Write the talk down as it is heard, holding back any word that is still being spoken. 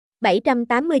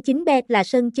789bet là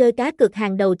sân chơi cá cược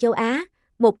hàng đầu châu Á,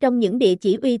 một trong những địa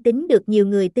chỉ uy tín được nhiều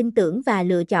người tin tưởng và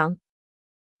lựa chọn.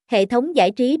 Hệ thống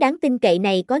giải trí đáng tin cậy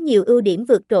này có nhiều ưu điểm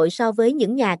vượt trội so với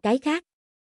những nhà cái khác.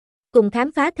 Cùng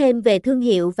khám phá thêm về thương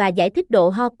hiệu và giải thích độ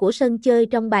hot của sân chơi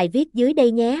trong bài viết dưới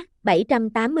đây nhé.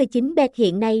 789bet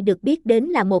hiện nay được biết đến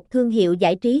là một thương hiệu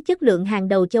giải trí chất lượng hàng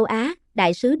đầu châu Á.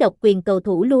 Đại sứ độc quyền cầu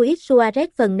thủ Luis Suarez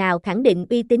phần nào khẳng định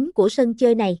uy tín của sân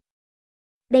chơi này.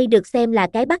 Đây được xem là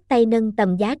cái bắt tay nâng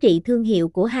tầm giá trị thương hiệu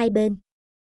của hai bên.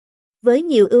 Với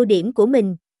nhiều ưu điểm của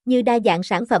mình, như đa dạng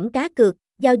sản phẩm cá cược,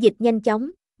 giao dịch nhanh chóng,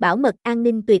 bảo mật an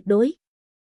ninh tuyệt đối.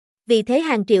 Vì thế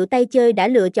hàng triệu tay chơi đã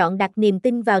lựa chọn đặt niềm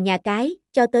tin vào nhà cái,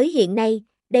 cho tới hiện nay,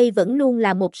 đây vẫn luôn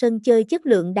là một sân chơi chất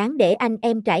lượng đáng để anh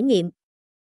em trải nghiệm.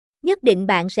 Nhất định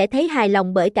bạn sẽ thấy hài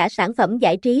lòng bởi cả sản phẩm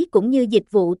giải trí cũng như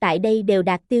dịch vụ tại đây đều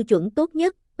đạt tiêu chuẩn tốt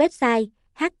nhất. Website: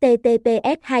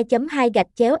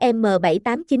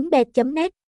 https://m789bet.net